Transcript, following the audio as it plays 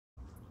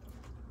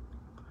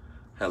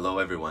Hello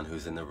everyone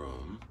who's in the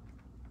room.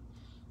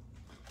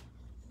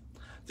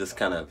 Just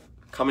kind of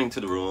coming to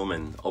the room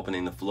and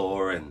opening the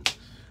floor and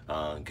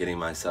getting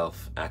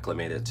myself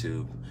acclimated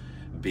to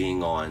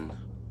being on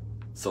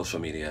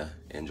social media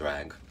in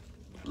drag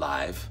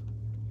live.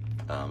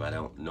 I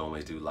don't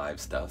normally do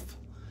live stuff,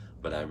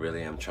 but I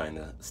really am trying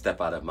to step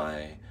out of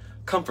my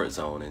comfort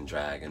zone in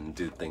drag and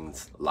do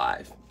things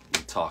live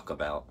and talk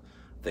about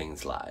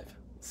things live.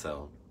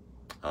 So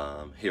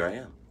here I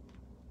am.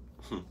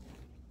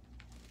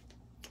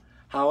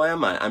 How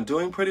am I? I'm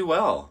doing pretty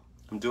well.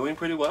 I'm doing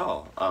pretty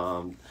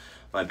well.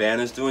 My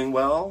band is doing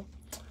well.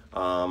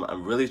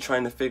 I'm really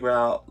trying to figure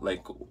out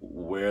like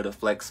where to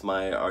flex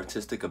my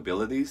artistic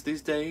abilities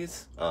these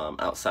days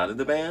outside of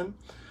the band.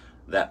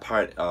 That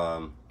part,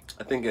 I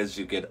think as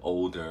you get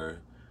older,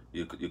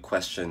 you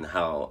question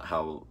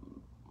how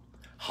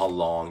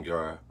long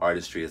your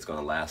artistry is going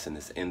to last in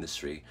this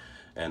industry,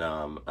 and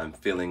I'm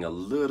feeling a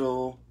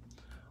little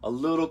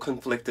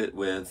conflicted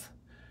with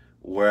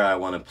where I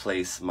want to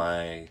place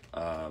my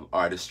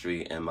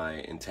artistry and my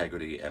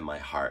integrity and my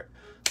heart.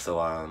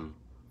 So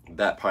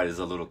that part is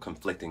a little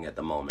conflicting at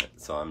the moment.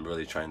 So I'm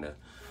really trying to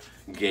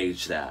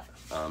gauge that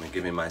and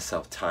giving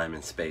myself time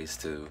and space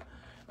to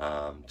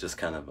just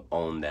kind of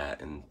own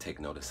that and take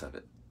notice of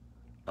it.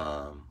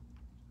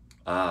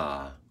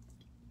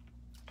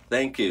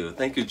 Thank you,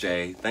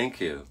 Jay.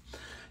 Thank you.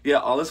 Yeah,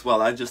 all is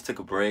well. I just took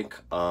a break.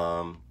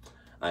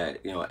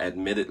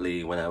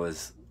 Admittedly, when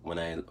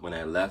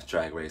I left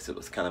Drag Race, it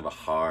was kind of a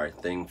hard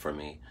thing for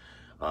me.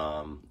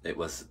 It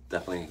was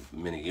definitely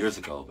many years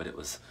ago, but it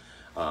was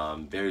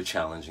very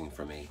challenging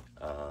for me.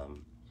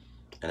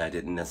 And I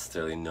didn't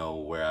necessarily know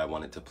where I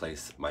wanted to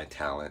place my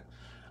talent.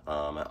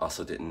 I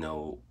also didn't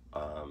know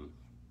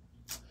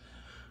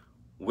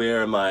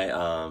where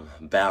my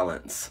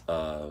balance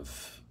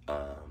of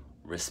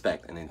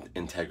respect and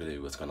integrity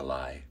was going to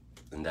lie,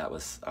 and that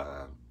was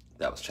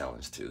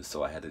challenged too.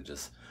 So I had to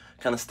just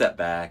kind of step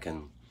back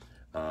and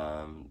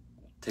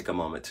take a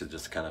moment to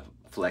just kind of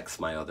flex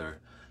my other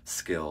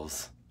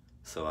skills.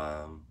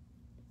 So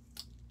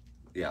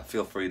yeah,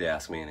 feel free to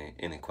ask me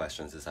any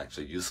questions. It's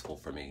actually useful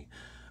for me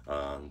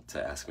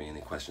to ask me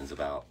any questions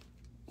about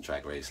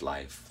Drag Race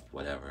life,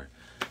 whatever.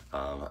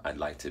 I'd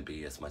like to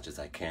be, as much as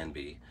I can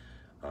be,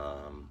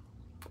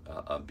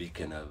 a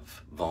beacon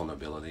of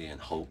vulnerability and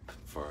hope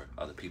for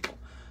other people.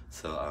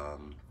 So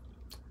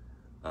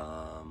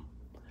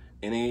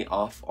any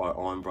off or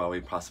on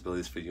Broadway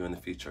possibilities for you in the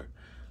future?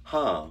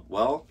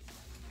 Well,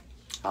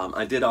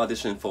 I did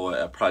audition for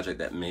a project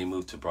that may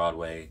move to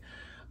Broadway.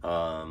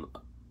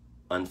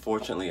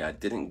 Unfortunately, I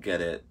didn't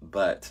get it,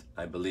 but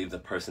I believe the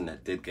person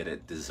that did get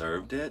it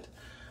deserved it.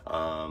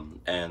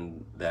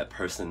 And that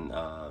person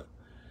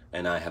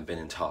and I have been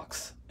in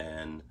talks,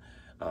 and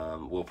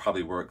we'll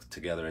probably work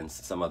together in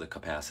some other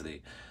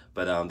capacity.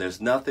 But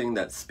there's nothing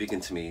that's speaking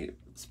to me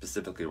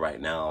specifically right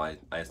now. I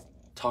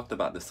talked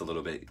about this a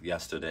little bit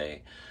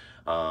yesterday.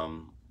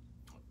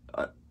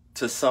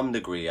 To some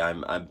degree,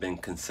 I've been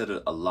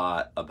considered a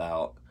lot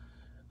about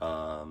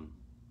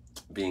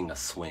being a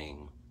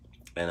swing,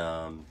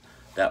 and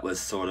that was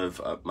sort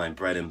of my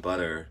bread and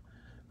butter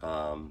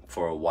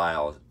for a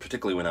while,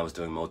 particularly when I was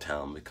doing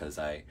Motown, because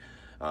I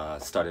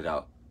started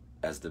out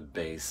as the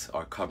bass,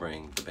 or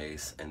covering the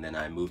bass, and then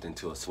I moved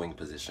into a swing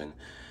position.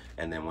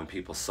 And then when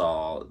people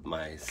saw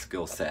my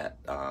skill set,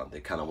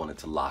 they kind of wanted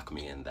to lock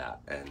me in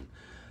that, and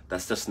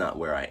that's just not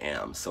where I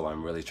am. So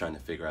I'm really trying to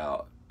figure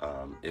out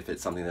if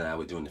it's something that I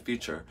would do in the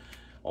future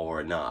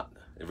or not.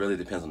 It really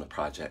depends on the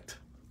project.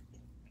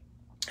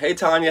 Hey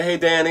Tanya, hey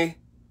Danny.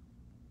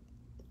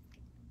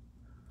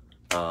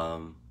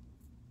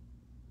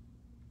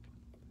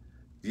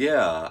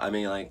 Yeah, I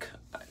mean, like,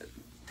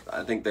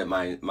 I think that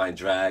my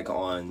drag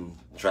on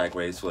Drag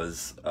Race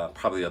was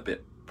probably a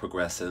bit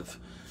progressive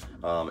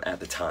at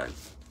the time.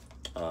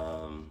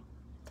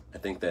 I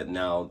think that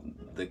now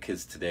the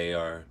kids today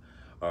are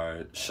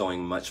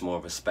showing much more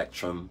of a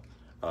spectrum.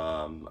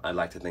 I'd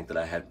like to think that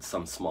I had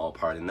some small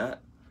part in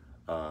that.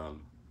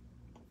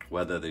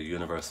 Whether the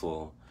universe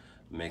will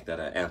make that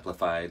an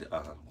amplified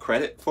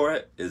credit for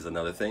it is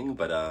another thing,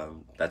 but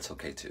that's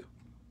okay too.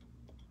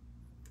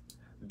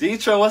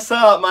 Deetra, what's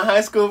up, my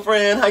high school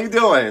friend? How you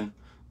doing?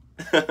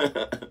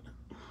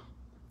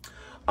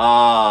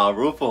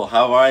 Rupal,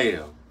 how are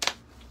you?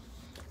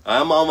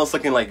 I'm almost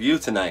looking like you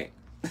tonight.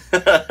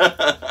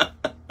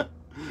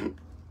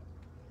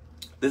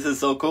 This is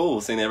so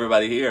cool, seeing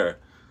everybody here.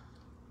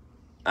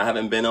 I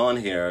haven't been on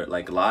here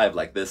like live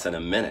like this in a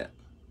minute.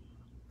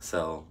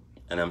 So,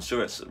 and I'm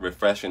sure it's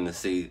refreshing to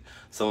see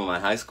some of my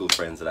high school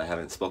friends that I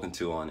haven't spoken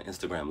to on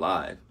Instagram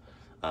Live.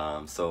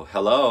 So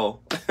hello.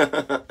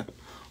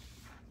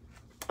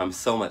 I'm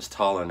so much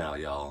taller now,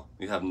 y'all.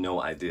 You have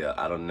no idea.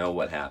 I don't know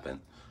what happened.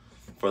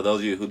 For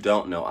those of you who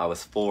don't know, I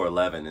was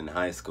 4'11" in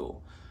high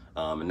school,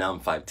 and now I'm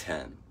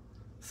 5'10".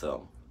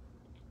 So,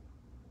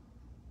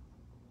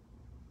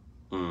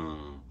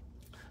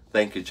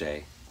 thank you,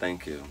 Jay.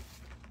 Thank you.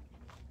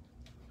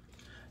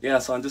 Yeah,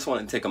 so I just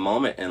want to take a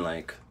moment and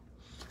like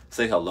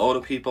say hello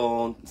to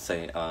people.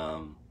 Say,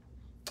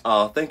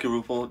 oh, thank you,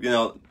 Rupal. You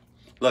know,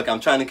 Look, I'm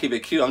trying to keep it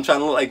cute. I'm trying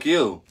to look like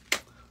you.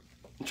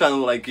 I'm trying to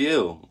look like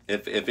you.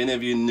 If any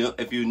of you knew,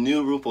 if you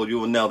knew Rupal, you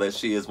will know that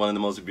she is one of the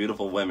most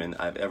beautiful women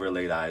I've ever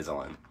laid eyes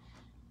on.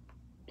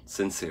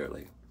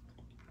 Sincerely.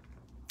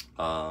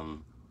 Thank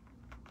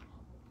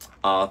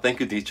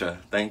you, Dietra.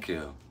 Thank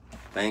you.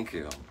 Thank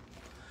you.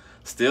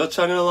 Still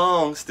chugging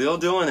along, still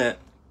doing it.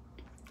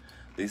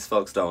 These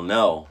folks don't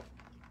know.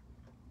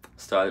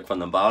 Started from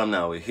the bottom,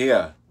 now we're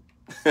here.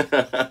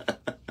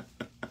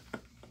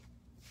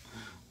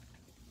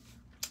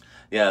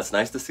 Yeah, it's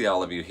nice to see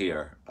all of you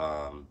here.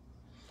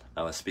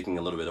 I was speaking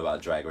a little bit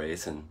about Drag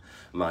Race and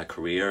my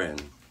career,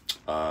 and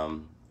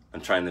I'm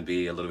trying to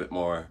be a little bit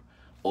more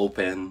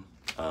open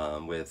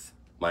with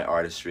my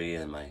artistry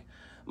and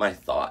my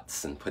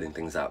thoughts and putting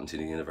things out into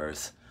the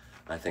universe.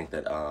 I think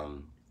that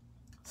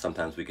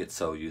sometimes we get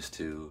so used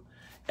to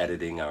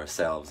editing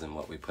ourselves and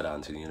what we put out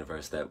into the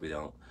universe that we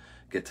don't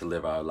get to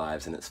live our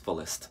lives in its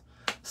fullest.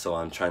 So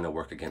I'm trying to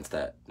work against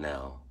that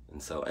now.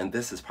 And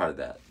this is part of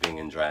that, being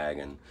in drag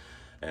and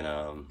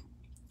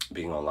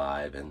being on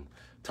live and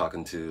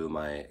talking to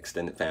my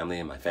extended family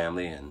and my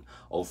family and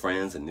old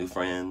friends and new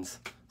friends.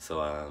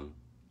 So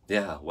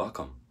yeah,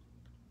 welcome.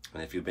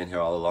 And if you've been here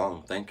all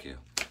along, thank you.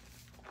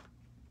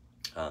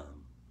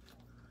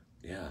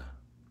 Yeah.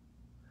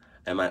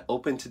 Am I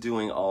open to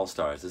doing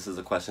All-Stars? This is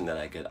a question that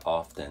I get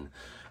often.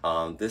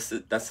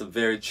 That's a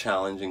very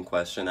challenging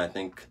question. I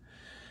think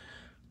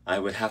I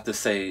would have to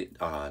say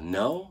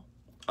no.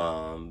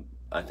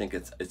 I think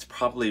it's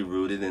probably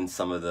rooted in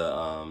some of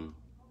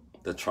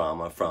the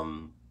trauma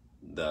from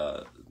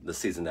the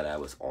season that I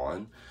was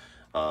on.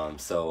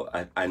 So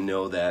I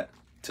know that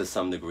to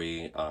some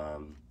degree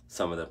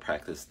some of the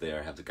practice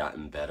there have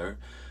gotten better.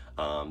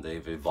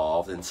 They've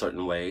evolved in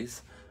certain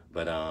ways,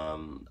 but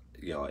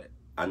you know,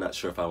 I'm not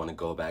sure if I want to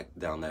go back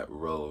down that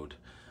road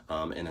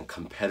in a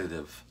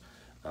competitive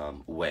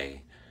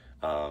way.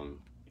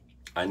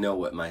 I know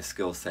what my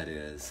skill set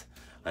is.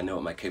 I know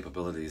what my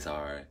capabilities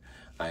are.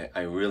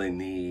 I really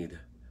need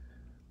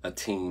a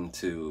team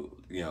to,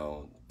 you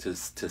know, to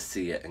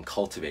see it and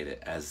cultivate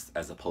it as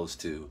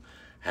opposed to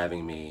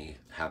having me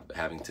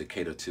having to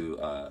cater to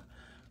a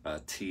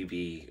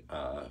TV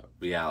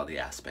reality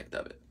aspect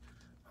of it.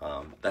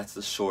 That's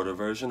the shorter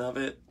version of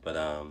it, but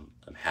I'm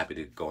happy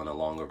to go on a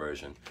longer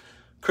version.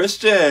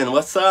 Christian,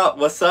 what's up?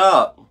 What's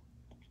up?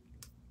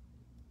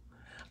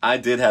 I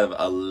did have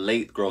a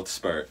late growth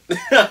spurt.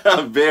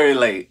 Very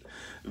late.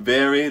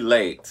 Very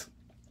late.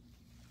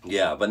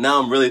 Yeah, but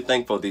now I'm really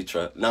thankful,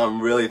 Dietra. Now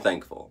I'm really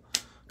thankful.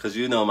 Because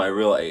you know my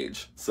real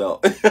age. So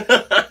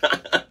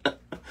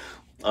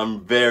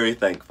I'm very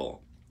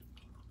thankful.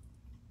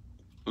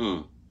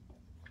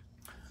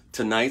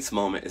 Tonight's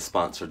moment is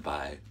sponsored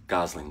by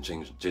Gosling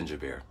Ginger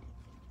Beer.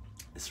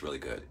 It's really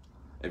good.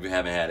 If you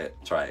haven't had it,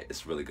 try it.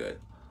 It's really good.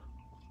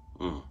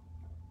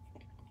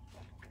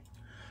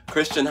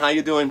 Christian, how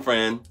you doing,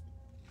 friend?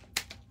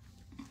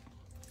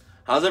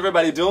 How's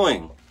everybody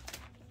doing?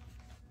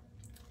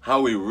 How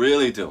are we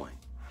really doing?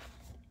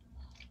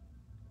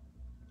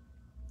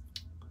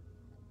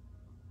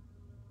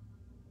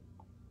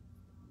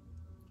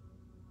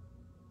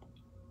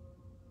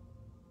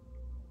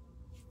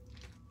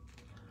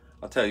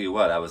 I'll tell you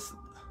what, I was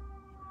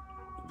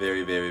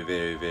very, very,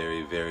 very,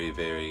 very, very,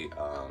 very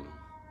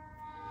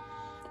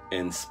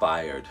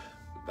inspired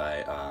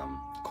by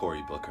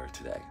Cory Booker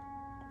today.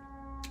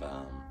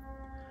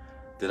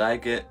 Did I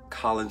get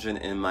collagen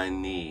in my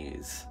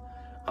knees?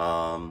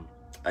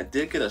 I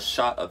did get a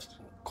shot of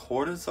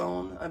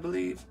cortisone, I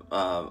believe,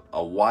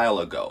 a while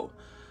ago.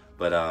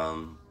 But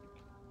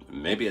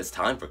maybe it's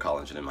time for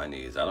collagen in my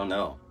knees. I don't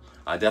know.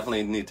 I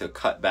definitely need to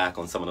cut back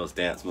on some of those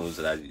dance moves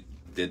that I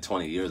did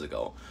 20 years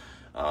ago.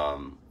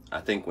 I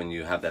think when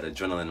you have that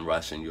adrenaline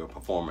rush and you're a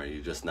performer,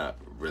 you're just not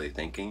really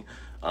thinking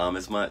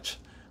as much.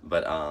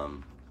 But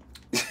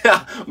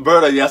yeah,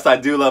 Berta, yes, I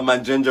do love my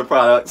ginger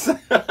products.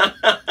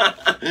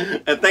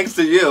 And thanks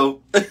to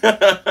you.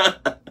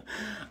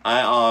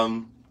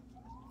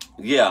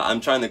 Yeah, I'm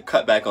trying to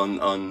cut back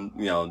on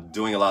you know,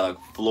 doing a lot of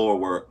floor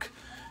work,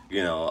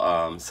 you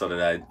know, so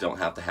that I don't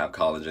have to have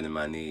collagen in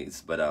my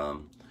knees. But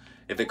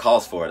if it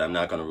calls for it, I'm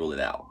not going to rule it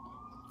out.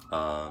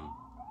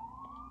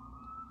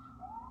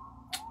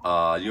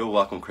 You're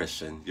welcome,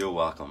 Christian. You're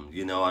welcome.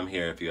 You know I'm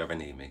here if you ever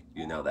need me.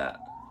 You know that.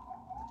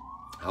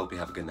 I hope you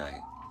have a good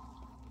night.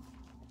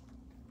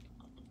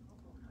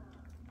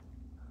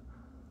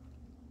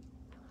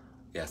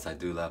 Yes, I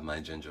do love my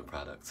ginger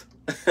products.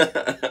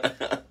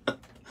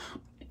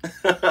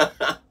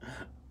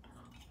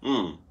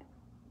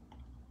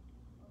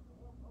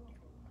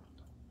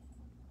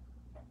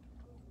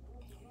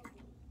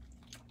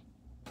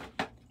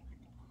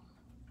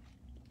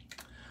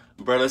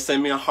 Berta,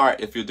 send me a heart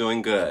if you're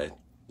doing good.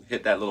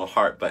 Hit that little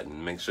heart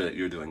button. Make sure that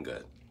you're doing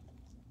good.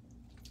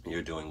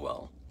 You're doing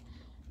well.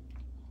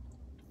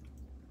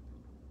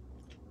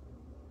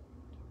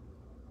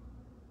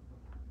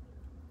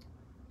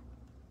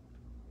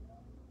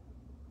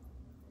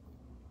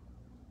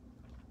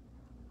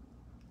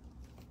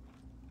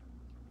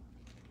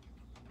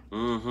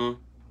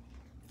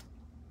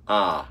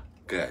 Ah,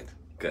 good,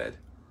 good.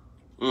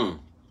 Mm.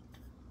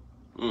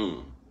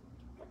 Mm.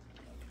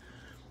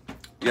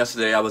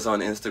 Yesterday I was on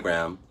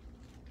Instagram,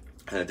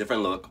 had a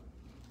different look,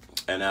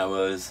 and I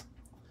was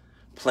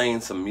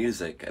playing some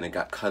music and it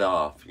got cut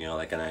off, you know,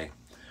 like, and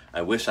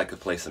I wish I could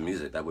play some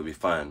music. That would be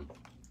fun.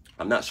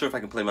 I'm not sure if I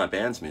can play my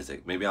band's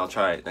music. Maybe I'll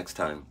try it next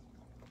time,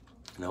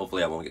 and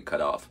hopefully I won't get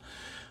cut off.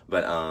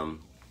 But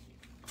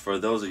for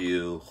those of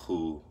you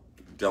who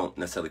don't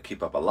necessarily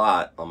keep up a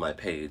lot on my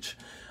page,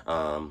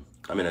 I'm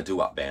in a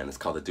doo-wop band. It's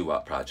called the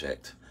Doo-Wop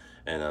Project,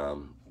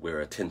 and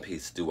we're a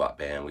 10-piece doo-wop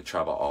band. We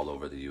travel all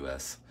over the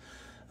U.S.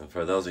 And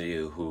for those of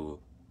you who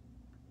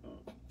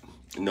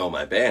know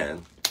my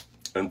band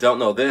and don't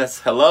know this,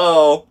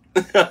 hello!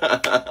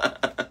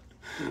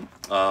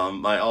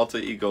 My alter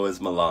ego is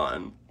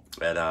Milan,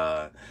 and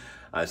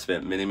I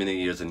spent many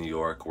years in New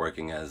York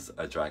working as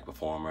a drag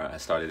performer. I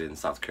started in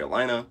South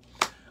Carolina,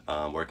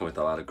 working with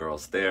a lot of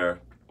girls there,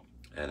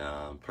 and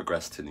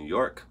progressed to New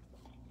York.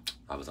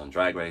 I was on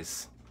Drag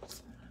Race,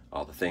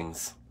 all the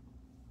things,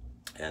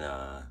 and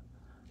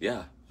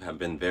yeah, I've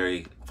been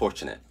very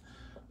fortunate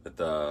with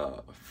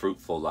a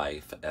fruitful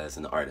life as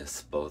an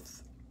artist,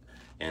 both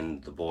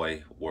in the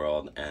boy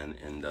world and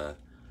in the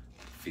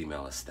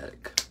female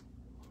aesthetic.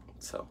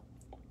 So,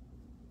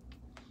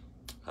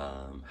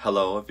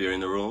 hello if you're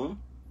in the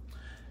room.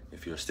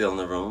 If you're still in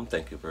the room,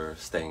 thank you for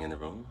staying in the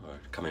room or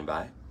coming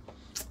by.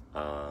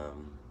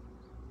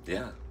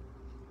 Yeah,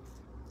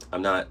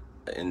 I'm not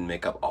in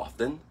makeup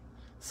often,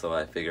 so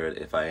I figured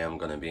if I am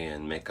going to be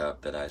in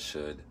makeup that I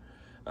should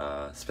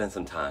spend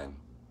some time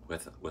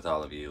with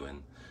all of you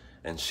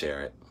and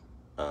share it,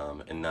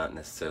 and not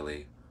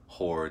necessarily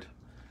hoard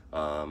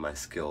my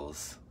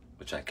skills,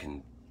 which I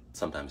can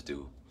sometimes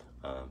do.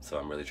 So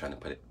I'm really trying to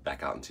put it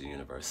back out into the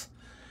universe.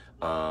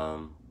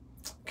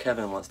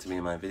 Kevin wants to be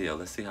in my video.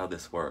 Let's see how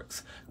this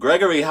works.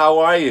 Gregory, how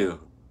are you?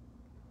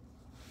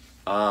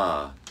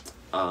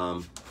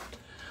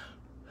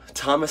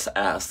 Thomas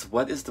asked,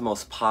 what is the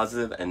most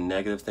positive and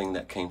negative thing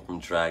that came from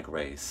Drag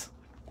Race?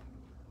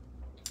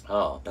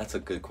 Oh, that's a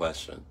good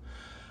question.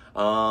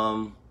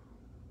 I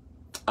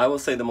will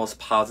say the most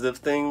positive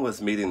thing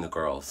was meeting the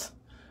girls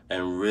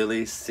and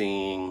really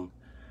seeing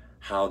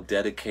how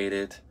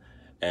dedicated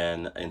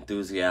and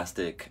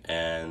enthusiastic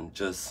and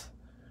just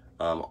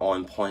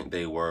on point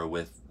they were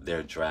with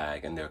their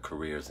drag and their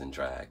careers in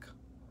drag.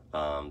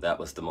 That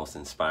was the most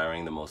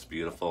inspiring, the most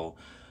beautiful,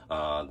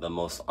 the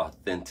most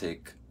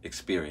authentic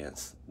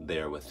experience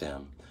there with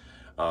them.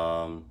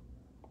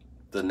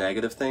 The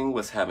negative thing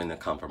was having to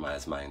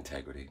compromise my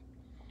integrity.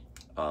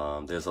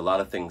 There's a lot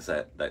of things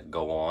that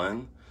go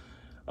on.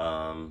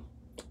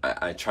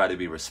 I try to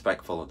be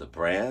respectful of the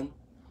brand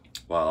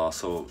while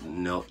also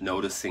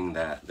noticing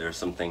that there's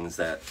some things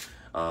that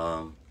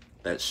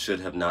that should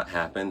have not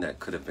happened, that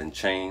could have been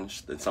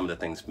changed, that some of the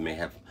things may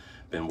have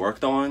been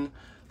worked on.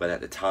 But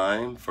at the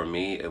time, for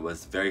me, it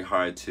was very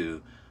hard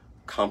to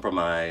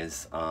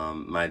compromise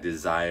my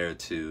desire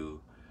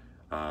to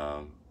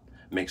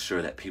make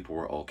sure that people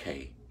were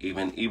okay.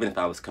 Even if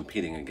I was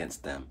competing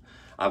against them,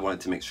 I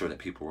wanted to make sure that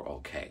people were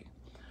okay.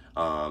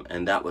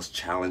 And that was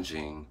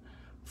challenging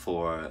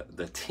for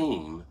the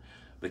team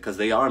because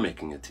they are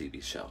making a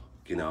TV show.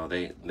 You know,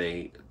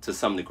 they to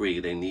some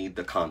degree, they need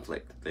the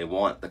conflict. They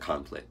want the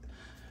conflict.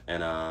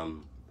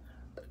 And,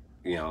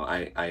 you know,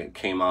 I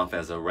came off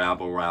as a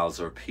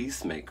rabble-rouser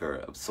peacemaker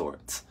of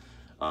sorts.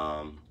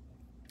 And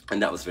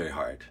that was very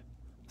hard.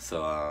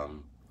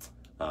 So,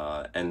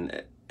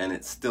 and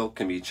it still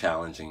can be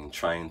challenging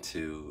trying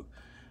to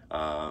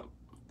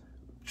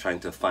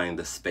find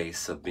the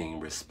space of being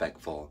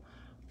respectful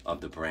of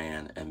the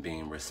brand and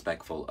being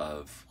respectful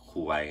of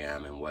who I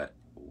am and what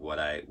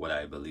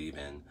I believe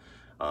in.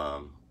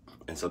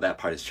 And so that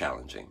part is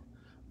challenging.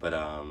 But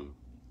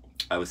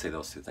I would say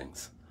those two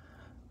things.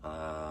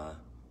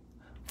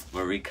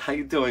 Marique, how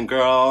you doing,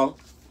 girl?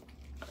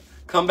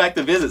 Come back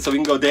to visit so we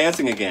can go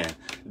dancing again.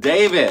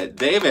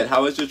 David,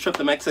 how was your trip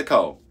to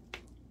Mexico?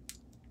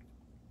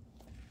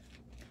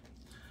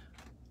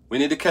 We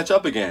need to catch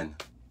up again.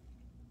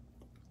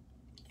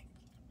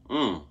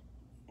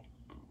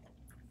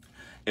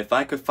 If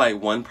I could fight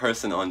one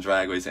person on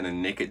Drag Race in a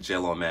naked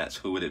Jello match,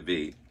 who would it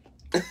be?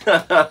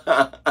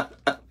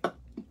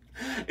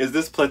 Is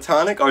this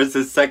platonic or is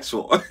this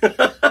sexual?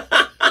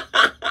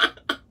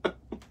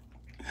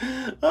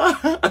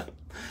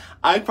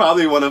 I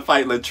probably want to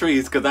fight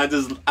Latrice because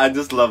I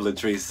just love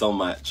Latrice so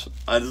much.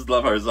 I just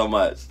love her so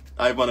much.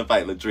 I want to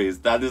fight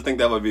Latrice. I just think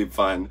that would be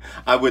fun.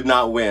 I would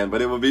not win,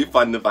 but it would be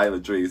fun to fight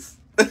Latrice.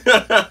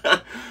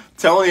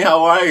 Tony,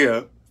 how are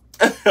you?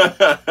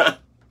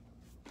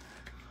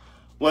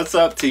 What's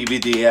up,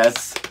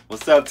 TBDS?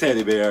 What's up,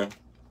 Teddy Bear?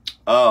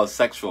 Oh,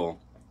 sexual.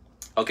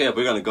 Okay, if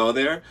we're going to go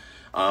there,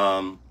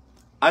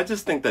 I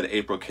just think that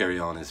April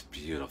Carry-On is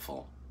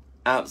beautiful.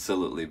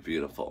 Absolutely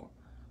beautiful.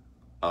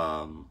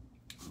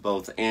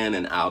 Both in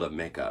and out of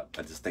makeup.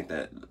 I just think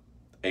that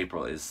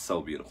April is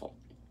so beautiful.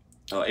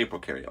 Oh,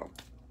 April Carry-On.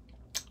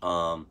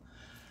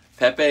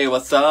 Pepe,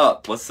 what's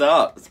up? What's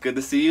up? It's good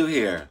to see you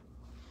here.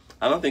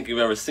 I don't think you've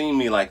ever seen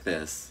me like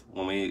this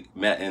when we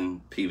met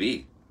in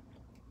PV.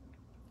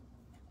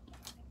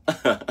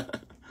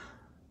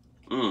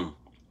 mm.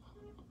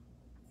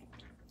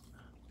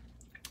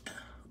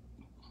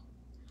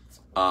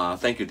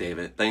 Thank you,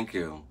 David. Thank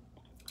you.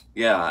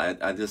 Yeah,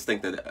 I just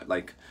think that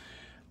like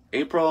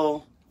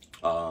April,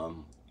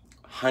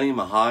 honey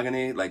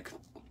mahogany, like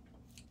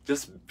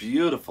just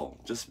beautiful,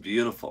 just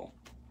beautiful.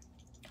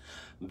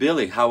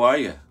 Billy, how are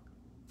you?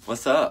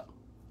 What's up?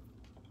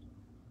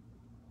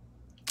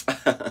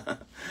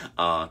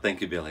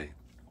 Thank you, Billy.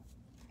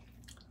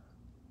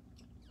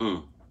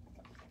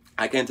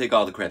 I can't take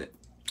all the credit.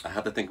 I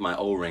have to thank my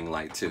O-ring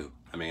light too.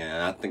 I mean,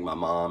 and I think my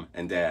mom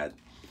and dad,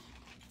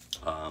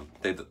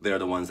 they're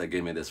the ones that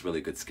gave me this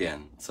really good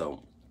skin.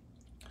 So,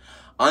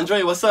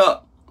 Andre, what's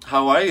up?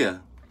 How are you?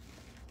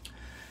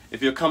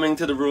 If you're coming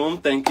to the room,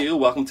 thank you.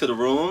 Welcome to the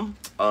room.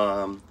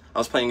 I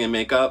was playing in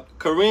makeup.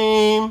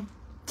 Kareem,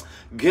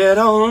 get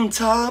on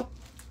top.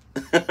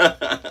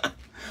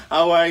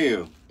 How are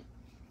you?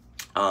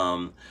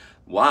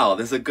 Wow,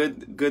 there's a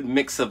good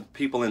mix of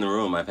people in the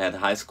room. I've had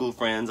high school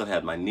friends. I've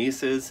had my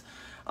nieces,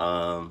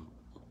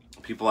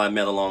 people I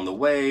met along the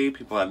way,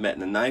 people I've met in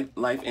the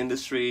nightlife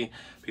industry,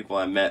 people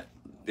I met.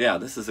 Yeah,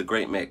 this is a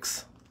great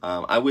mix.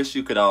 I wish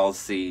you could all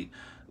see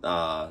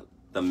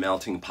the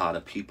melting pot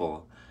of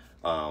people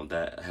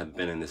that have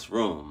been in this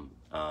room.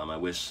 I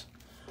wish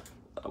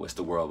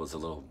the world was a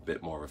little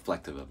bit more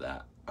reflective of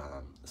that,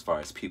 as far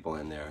as people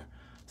in their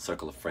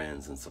circle of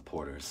friends and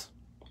supporters.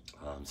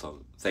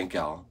 So thank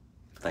y'all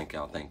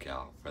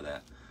for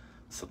that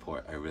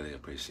support. I really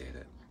appreciate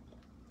it.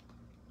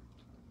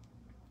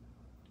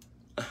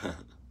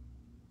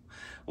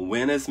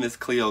 When is Miss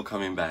Cleo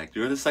coming back?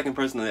 You're the second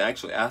person that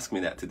actually asked me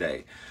that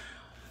today.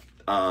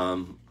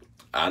 I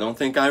don't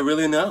think I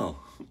really know.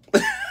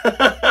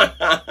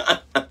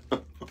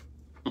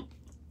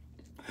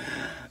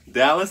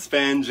 Dallas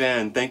Fan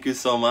Jan, thank you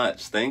so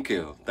much. Thank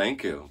you.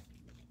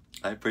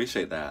 I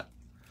appreciate that.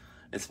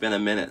 It's been a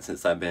minute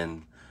since I've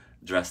been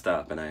dressed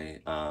up, and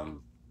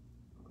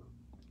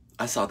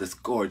I saw this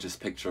gorgeous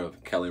picture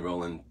of Kelly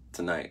Rowland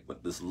tonight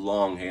with this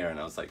long hair, and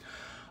I was like,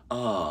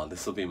 oh,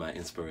 this will be my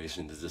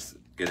inspiration to just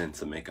get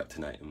into makeup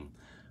tonight and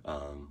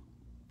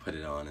put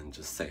it on and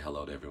just say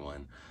hello to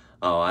everyone.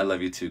 Oh, I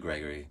love you too,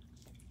 Gregory.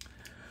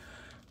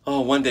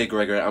 Oh, one day,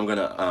 Gregory, I'm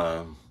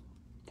gonna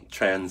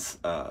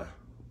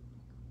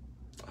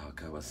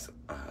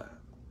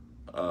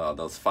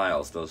those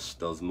files,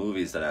 those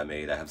movies that I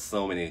made. I have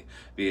so many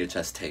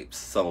VHS tapes,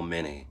 so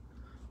many.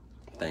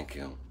 Thank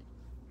you.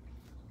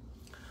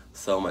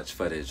 So much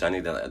footage. I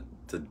need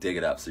to dig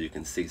it up so you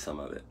can see some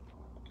of it.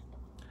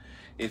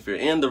 If you're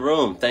in the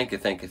room, thank you.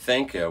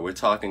 We're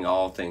talking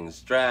all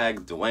things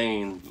drag,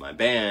 Dwayne, my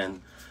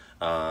band.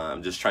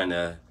 I'm just trying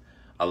to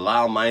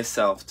allow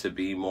myself to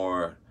be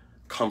more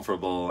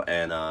comfortable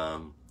and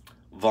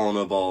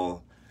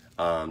vulnerable,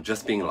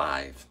 just being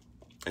live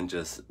and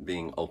just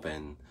being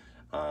open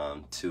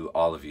to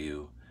all of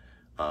you.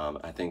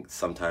 I think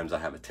sometimes I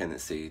have a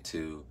tendency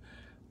to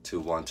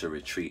want to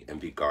retreat and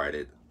be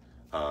guarded.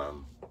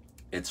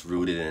 It's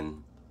rooted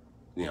in,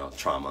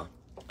 trauma.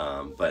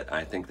 But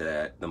I think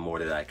that the more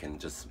that I can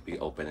just be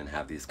open and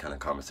have these kind of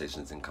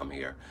conversations and come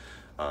here,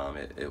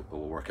 it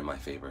will work in my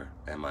favor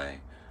and my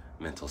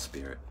mental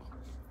spirit.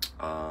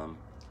 Yeah,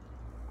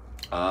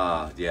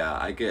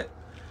 I get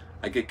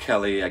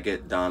Kelly, I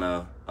get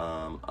Donna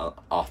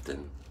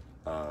often,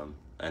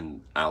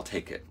 and I'll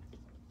take it.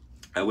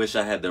 I wish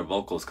I had their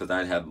vocals because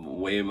I'd have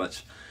way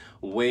much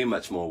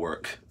more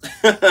work.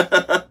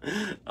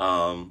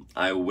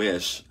 I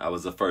wish I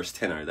was the first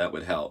tenor. That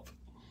would help.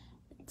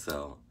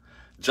 So,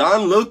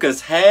 John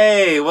Lucas,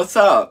 hey, what's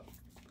up?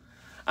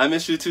 I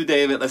miss you too,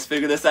 David. Let's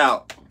figure this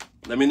out.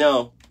 Let me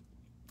know.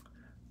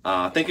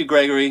 Thank you,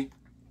 Gregory.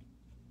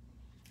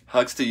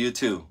 Hugs to you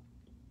too.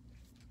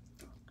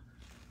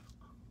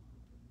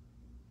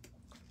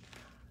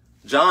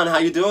 John, how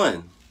you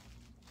doing?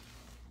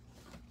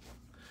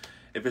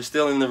 If you're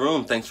still in the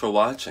room, thanks for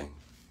watching.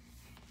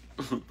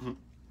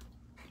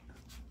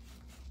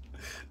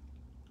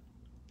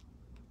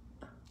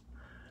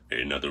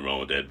 Ain't nothing wrong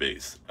with that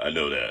bass. I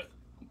know that.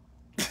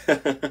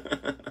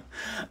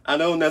 I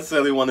don't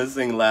necessarily want to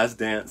sing Last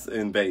Dance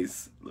in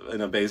bass,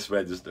 in a bass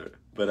register,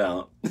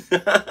 but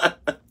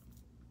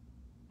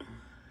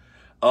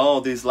oh,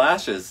 these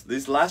lashes.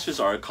 These lashes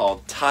are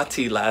called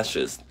Tati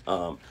lashes.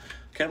 Can't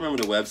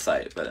remember the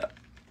website, but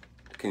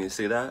can you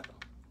see that?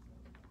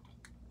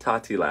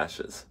 Tati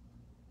lashes.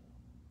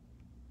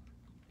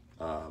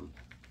 I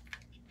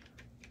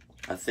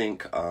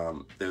think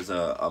there's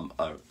a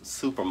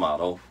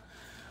supermodel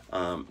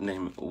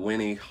named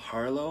Winnie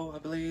Harlow, I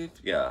believe.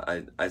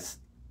 Yeah,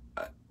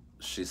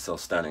 she's so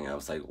stunning. I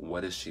was like,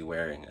 what is she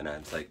wearing? And I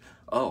was like,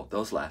 oh,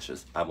 those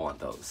lashes. I want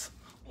those.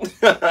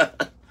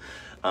 And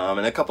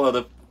a couple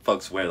other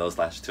folks wear those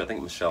lashes too. I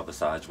think Michelle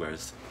Visage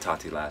wears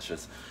Tati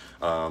lashes.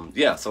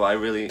 Yeah, so I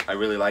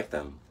really like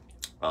them.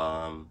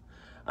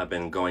 I've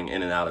been going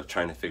in and out of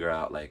trying to figure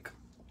out, like,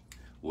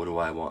 what do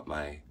I want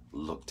my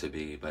look to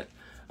be, but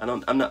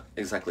I'm not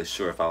exactly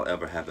sure if I'll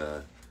ever have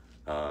a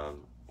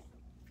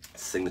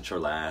signature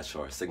lash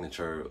or a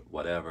signature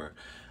whatever.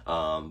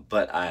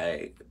 But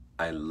I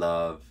I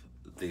love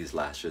these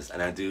lashes,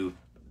 and I do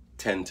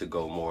tend to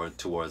go more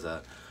towards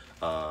a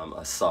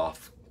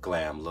soft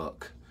glam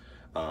look.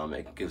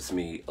 It gives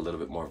me a little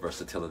bit more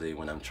versatility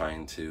when I'm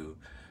trying to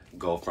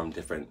go from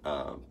different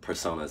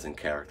personas and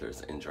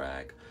characters in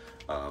drag.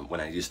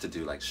 When I used to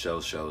do like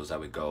shows, I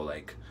would go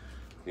like,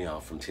 you know,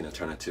 from Tina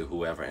Turner to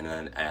whoever, and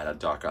then add a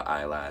darker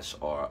eyelash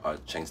or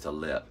change the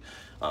lip,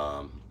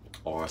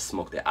 or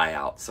smoke the eye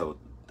out. So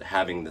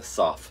having the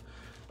soft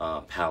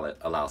palette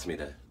allows me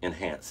to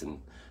enhance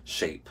and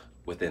shape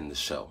within the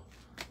show.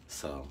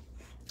 So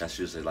that's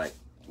usually like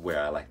where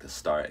I like to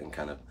start and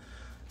kind of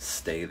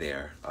stay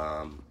there.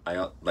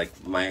 I like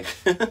my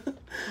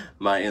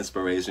my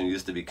inspiration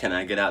used to be, can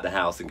I get out the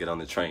house and get on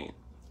the train?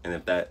 And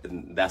if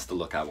that's the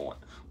look I want.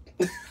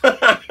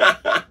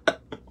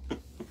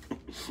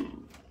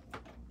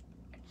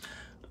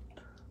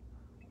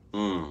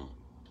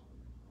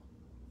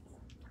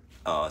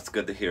 Oh, it's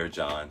good to hear,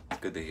 John.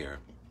 It's good to hear.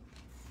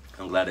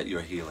 I'm glad that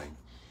you're healing.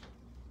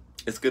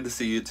 It's good to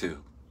see you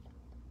too.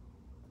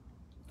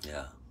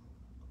 Yeah.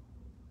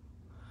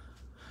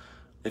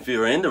 If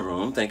you're in the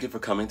room, thank you for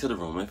coming to the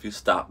room. If you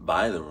stopped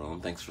by the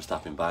room, thanks for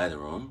stopping by the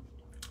room.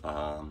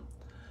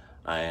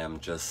 I am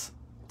just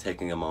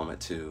taking a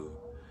moment to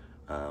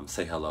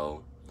say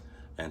hello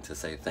and to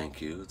say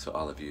thank you to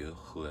all of you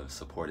who have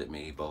supported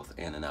me both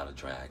in and out of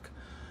drag.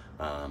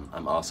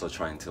 I'm also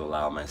trying to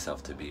allow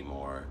myself to be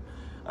more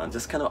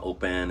just kind of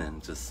open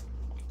and just,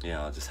 you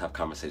know, just have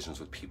conversations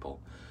with people.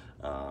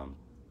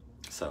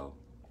 So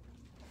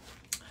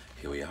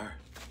here we are.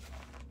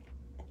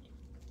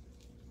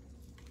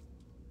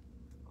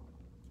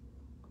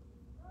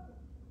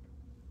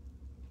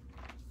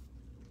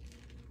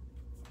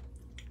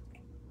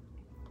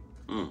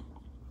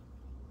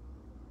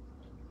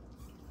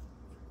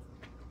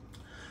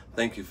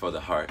 Thank you for the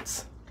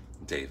hearts,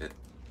 David.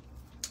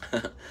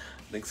 I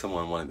think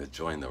someone wanted to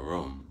join the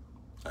room.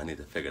 I need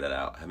to figure that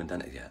out. I haven't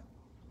done it yet.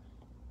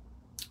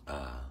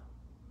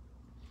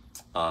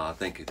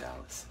 Thank you,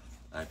 Dallas.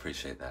 I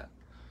appreciate that.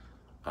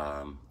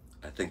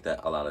 I think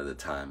that a lot of the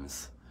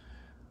times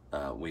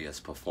we as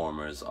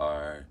performers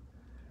are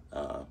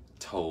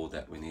told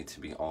that we need to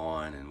be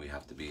on and we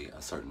have to be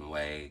a certain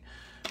way,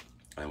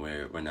 and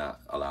we're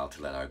not allowed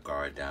to let our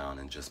guard down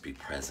and just be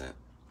present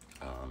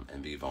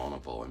and be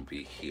vulnerable and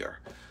be here.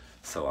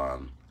 So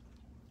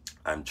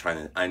I'm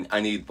trying to, I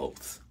need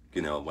both.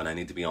 You know, when I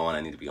need to be on,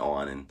 I need to be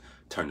on and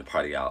turn the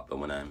party out. But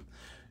when I'm,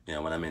 you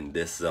know, when I'm in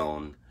this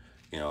zone,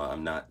 you know,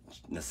 I'm not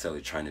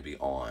necessarily trying to be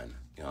on.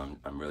 You know,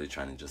 I'm really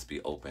trying to just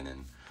be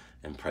open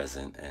and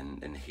present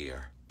and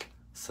here.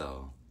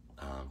 So,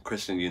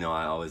 Christian, you know,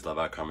 I always love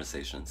our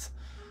conversations.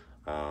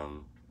 They're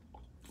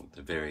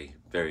very,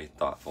 very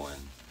thoughtful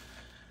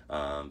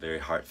and very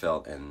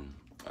heartfelt and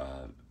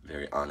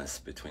very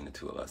honest between the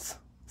two of us.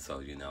 So,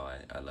 you know,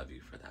 I love you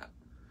for that.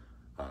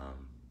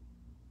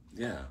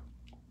 Yeah.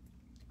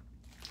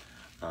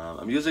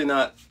 I'm usually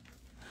not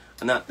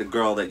the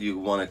girl that you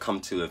want to come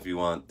to if you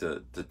want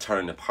to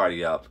turn the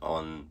party up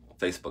on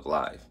Facebook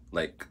Live.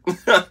 Like,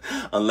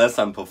 unless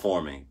I'm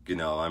performing, you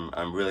know,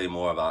 I'm really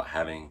more about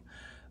having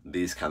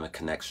these kind of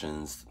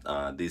connections,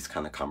 these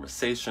kind of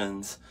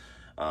conversations,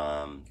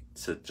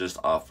 to just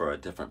offer a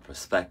different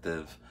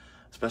perspective,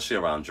 especially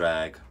around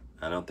drag.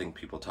 I don't think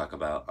people talk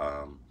about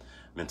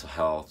mental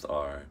health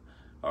or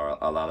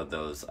a lot of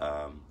those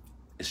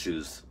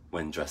issues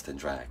when dressed in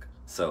drag.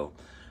 So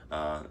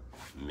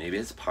maybe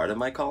it's part of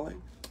my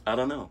calling. I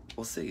don't know.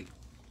 We'll see.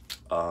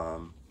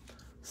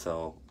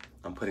 So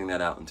I'm putting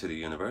that out into the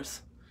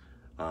universe.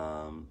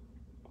 You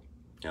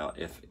know,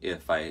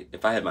 if I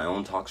had my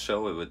own talk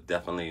show, it would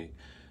definitely,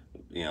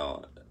 you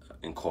know,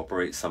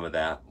 incorporate some of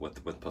that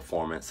with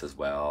performance as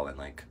well. And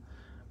like,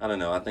 I don't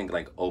know, I think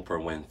like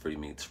Oprah Winfrey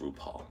meets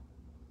RuPaul,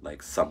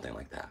 like something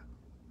like that.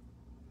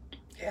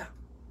 Yeah,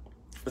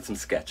 with some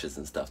sketches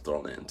and stuff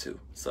thrown in too.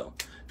 So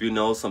if you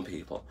know some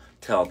people,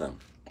 tell them.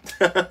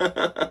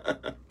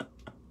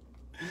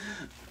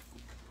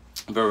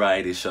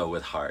 Variety show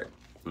with heart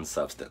and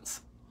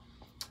substance.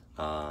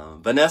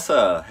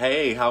 Vanessa,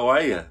 hey, how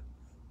are you?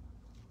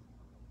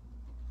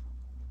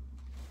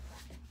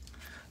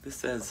 This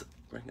says,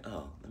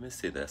 oh, let me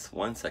see this.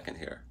 1 second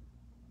here.